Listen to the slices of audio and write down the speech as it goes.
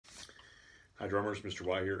Hi drummers, Mr.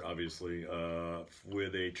 Y here, obviously,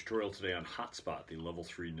 with a tutorial today on Hot Spot, the level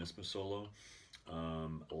 3 Nisma solo.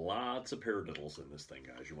 Lots of paradiddles in this thing,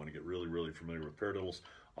 guys. You want to get really familiar with paradiddles.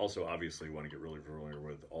 Also, obviously, you want to get really familiar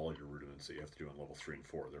with all your rudiments that you have to do on level 3 and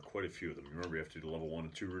 4. There are quite a few of them. Remember, you have to do level 1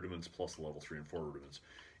 and 2 rudiments plus the level 3 and 4 rudiments.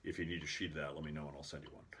 If you need a sheet of that, let me know and I'll send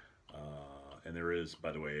you one. And there is,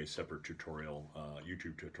 by the way, a separate tutorial,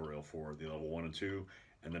 YouTube tutorial for the level 1 and 2,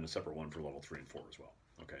 and then a separate one for level 3 and 4 as well.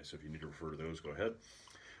 Okay, so if you need to refer to those, go ahead.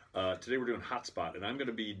 Today we're doing Hot Spot, and I'm going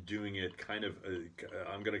to be doing it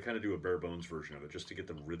I'm going to kind of do a bare bones version of it just to get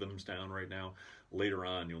the rhythms down right now. Later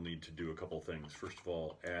on, you'll need to do a couple things. First of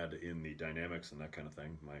all, add in the dynamics and that kind of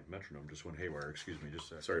thing. My metronome just went haywire, excuse me,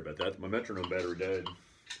 just sorry about that. My metronome battery died.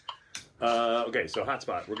 Okay, so Hot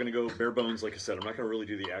Spot, we're going to go bare bones, like I said. I'm not going to really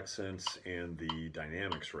do the accents and the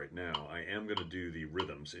dynamics right now. I am going to do the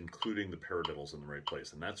rhythms, including the paradiddles in the right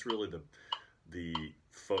place, and that's really the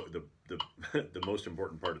most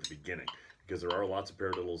important part at the beginning, because there are lots of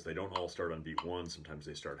paradiddles. They don't all start on beat 1. Sometimes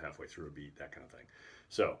they start halfway through a beat, that kind of thing.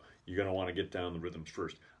 So you're going to want to get down the rhythms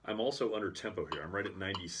first. I'm also under tempo here. I'm right at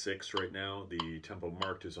 96 right now. The tempo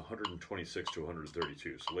marked is 126 to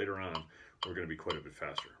 132. So later on, we're going to be quite a bit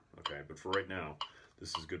faster. Okay, but for right now, this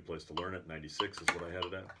is a good place to learn it. 96 is what I had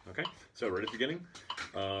it at. Okay, so right at the beginning,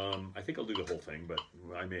 I think I'll do the whole thing, but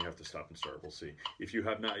I may have to stop and start. We'll see. If you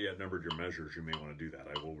have not yet numbered your measures, you may want to do that.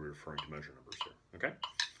 I will be referring to measure numbers here. Okay,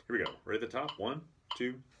 here we go. Right at the top. 1,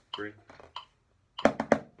 2, 3.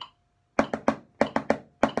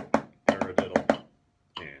 Paradiddle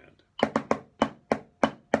and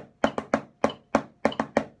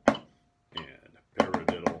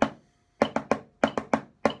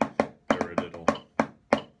paradiddle,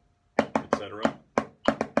 etc.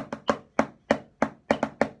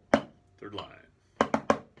 Third line.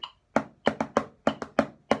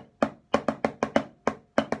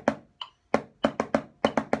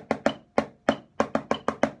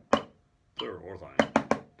 Third, fourth line.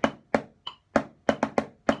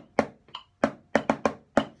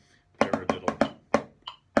 Paradiddle.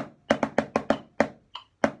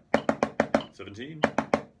 17.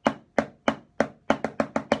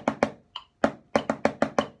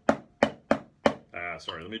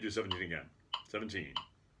 Sorry, let me do 17 again. 17.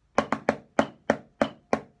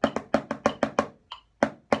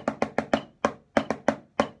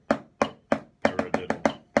 Paradiddle.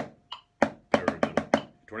 Paradiddle.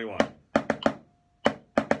 21.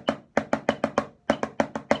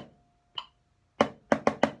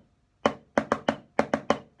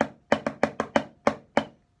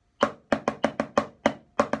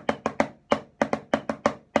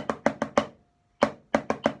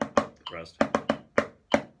 Rest.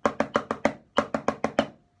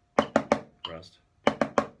 Rest. Paradiddle.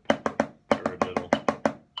 Paradiddle.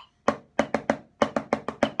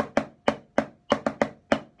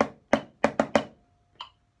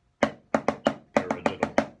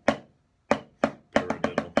 Paradiddle.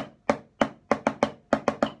 Paradiddle.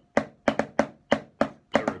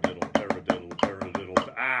 Paradiddle. Paradiddle.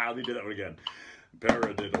 Let me do that one again.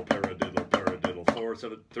 Paradiddle. Paradiddle. Paradiddle. 4,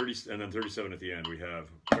 7, 30, and then 37 at the end. We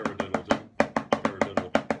have paradiddle 2.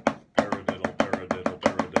 Paradiddle. Paradiddle. Paradiddle.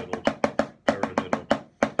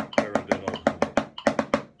 Paradiddle.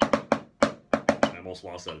 I almost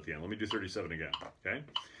lost that at the end. Let me do 37 again. Okay?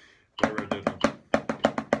 Paradiddle.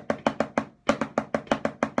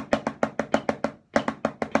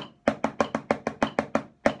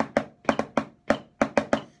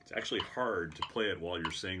 It's actually hard to play it while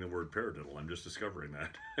you're saying the word paradiddle. I'm just discovering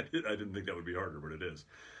that. I didn't think that would be harder, but it is.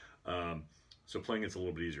 So playing it's a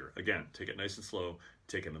little bit easier. Again, take it nice and slow.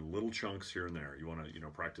 Take it in little chunks here and there. You want to,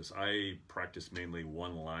 practice. I practice mainly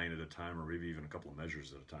one line at a time, or maybe even a couple of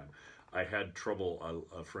measures at a time. I had trouble,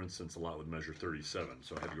 for instance, a lot with measure 37,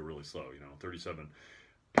 so I had to go really slow. 37,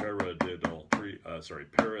 paradiddle 3.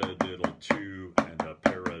 Paradiddle 2 and a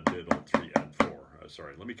paradiddle 3 and 4.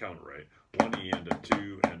 Sorry, let me count it right. 1 E and a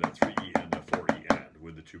 2 and a 3 E and a 4 E and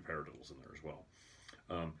with the 2 paradiddles in there as well.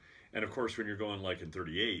 And of course, when you're going like in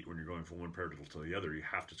 38, when you're going from one paradiddle to the other, you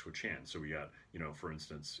have to switch hands. So we got, for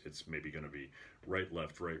instance, it's maybe going to be right,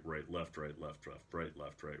 left, right, right, left, right, left, left, right,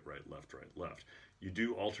 left, right, right, left, right, left. You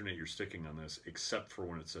do alternate your sticking on this, except for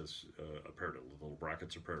when it says a paradiddle. The little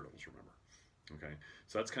brackets are paradiddles, remember. Okay,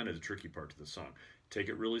 so that's kind of the tricky part to the song. Take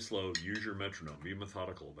it really slow, use your metronome, be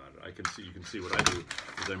methodical about it. You can see what I do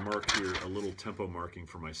is I mark here a little tempo marking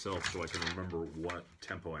for myself so I can remember what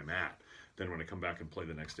tempo I'm at. Then when I come back and play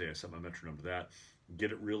the next day, I set my metronome to that,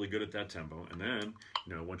 get it really good at that tempo, and then,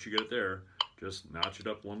 once you get it there, just notch it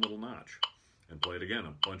up one little notch and play it again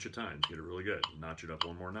a bunch of times, get it really good, notch it up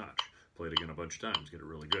one more notch. Play it again a bunch of times, get it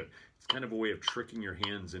really good. It's kind of a way of tricking your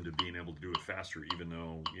hands into being able to do it faster, even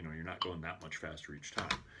though, you know, you're not going that much faster each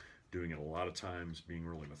time. Doing it a lot of times, being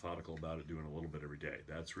really methodical about it, doing a little bit every day.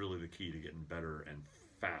 That's really the key to getting better and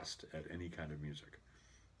fast at any kind of music.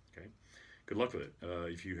 Okay? Good luck with it.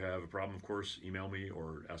 If you have a problem, of course, email me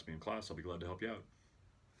or ask me in class. I'll be glad to help you out.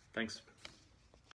 Thanks.